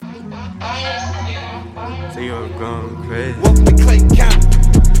Say you're going crazy. Welcome to Kaine,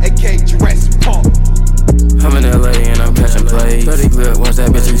 aka Jurassic Park. I'm in LA and I'm catching plays. 30 clip, watch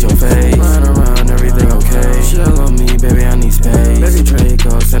that bitch use your face. Flying around, everything okay. She all on me, baby, I need space. Baby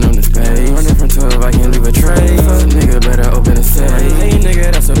Draco, send him to space. Running from 12, I can't leave a trace. Fuck nigga, better open a safe. Hey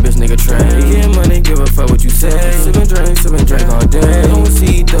nigga, that's a bitch nigga trade. Get money, give a fuck what you say. Sippin' drink all day. I'm with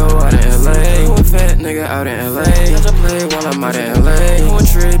Sicko out in LA. I'm a fat nigga out in LA. Catch a play while I'm out in LA. I'm a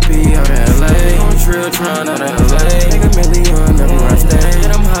trippy out in LA. I'm a trill trying out in LA. Make a million everywhere I stay.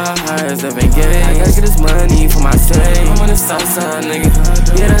 And I'm high as Evan Gay. I gotta get this money for my say. I'm on the south side, nigga.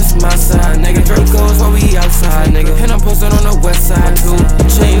 Yeah, that's my side, nigga. Draco's while we outside, nigga. And I'm posted on the west side, too.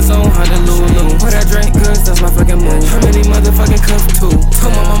 Chains on Honolulu. Pour that drink, cause that's my fucking move. How many motherfucking cups, too?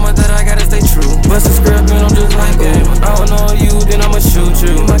 Told my mama that I gotta stay true. Bust a script and I'm just like, ooh. I don't know you, then I'ma shoot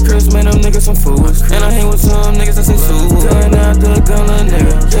you. My Chris, man, them niggas some fools. And I hang with some niggas that say Sue. Gun out the gun, little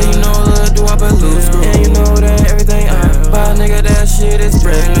nigga. Yeah, you know, little Duwap and loose. And you know that everything I buy, nigga, that shit is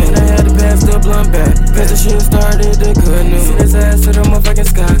bread. And I had to pass the blunt back. Cause the shit started the good news. See his ass to the motherfucking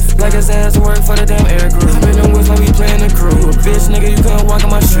sky. Like his ass work for the damn air crew. I'm in them woods like we playing the crew. You a bitch, nigga, you couldn't walk in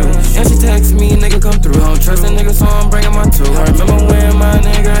my shoes. And she text me, nigga, come through. I don't trust a nigga, so I'm bringing my tool. I remember when my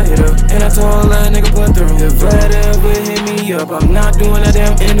nigga hit her, and I told that nigga put through. If Vlad ever hit me up, I'm not doing a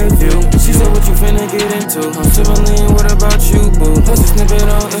damn interview. She said, what you finna get into? I'm sipping lean, what about you, boo? Post a snippet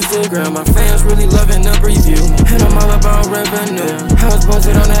on Instagram, my fans really loving the preview. And I'm all about revenue. I was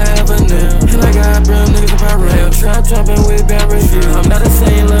posted on the avenue. And I got real niggas in my rail. Trap jumping with bad review. I'm not the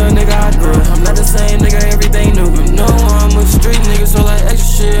same little nigga I grew. I'm not the same nigga, everything new. But no, I'm a street nigga, so like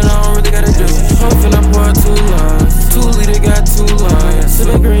extra shit I don't really gotta do. I'm finna pour 2 lines. 2 liter got 2 lines.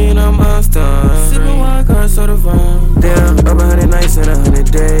 Sippin' green, I'm unstunned. Sippin' wild card, so divine. Damn, up 100 nights in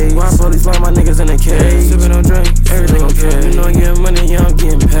 100 days. Why police lock my niggas in the cage? Sippin' on drink, everything okay. You know I get money, yeah, I'm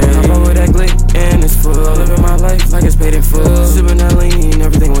getting paid. I'm over that glick, and it's full. Living my life like it's paid in full. Sippin' that lean,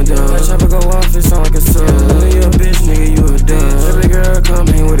 everything went down. That chopper go off, it sound like a sub. You a bitch, nigga, you a dub. Every girl come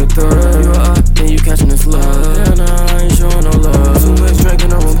hang with a thug. You a up, then you catchin' this love. Yeah, nah, I ain't showing no love. Too much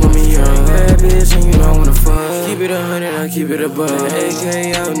drinking, I won't put me young. Bad bitch, and you know I wanna fuck. Keep it 100, I keep it above.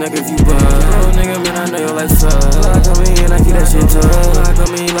 AK out, nigga, if you buzz. Oh, nigga, man, I know your life sucks. Lock on me and I keep that shit tough. Lock on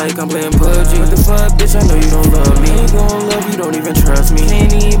me like I'm playing PUBG. What the fuck, bitch, I know you don't love me. Ain't gon' love you, don't even trust me.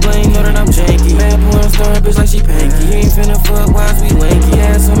 Can't even blame, know that I'm janky. Mad porn star, bitch, like she panky. You ain't finna fuck, why is we lanky?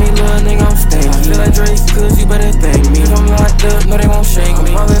 Ass on me, little nigga, I'm stanky. I feel like Drake, cause you better thank me. If I'm locked up, no, they won't shake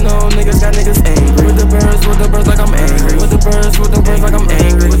me. I'm falling on niggas, got niggas angry. With the birds like I'm angry. With the birds like I'm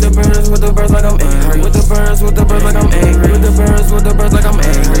angry.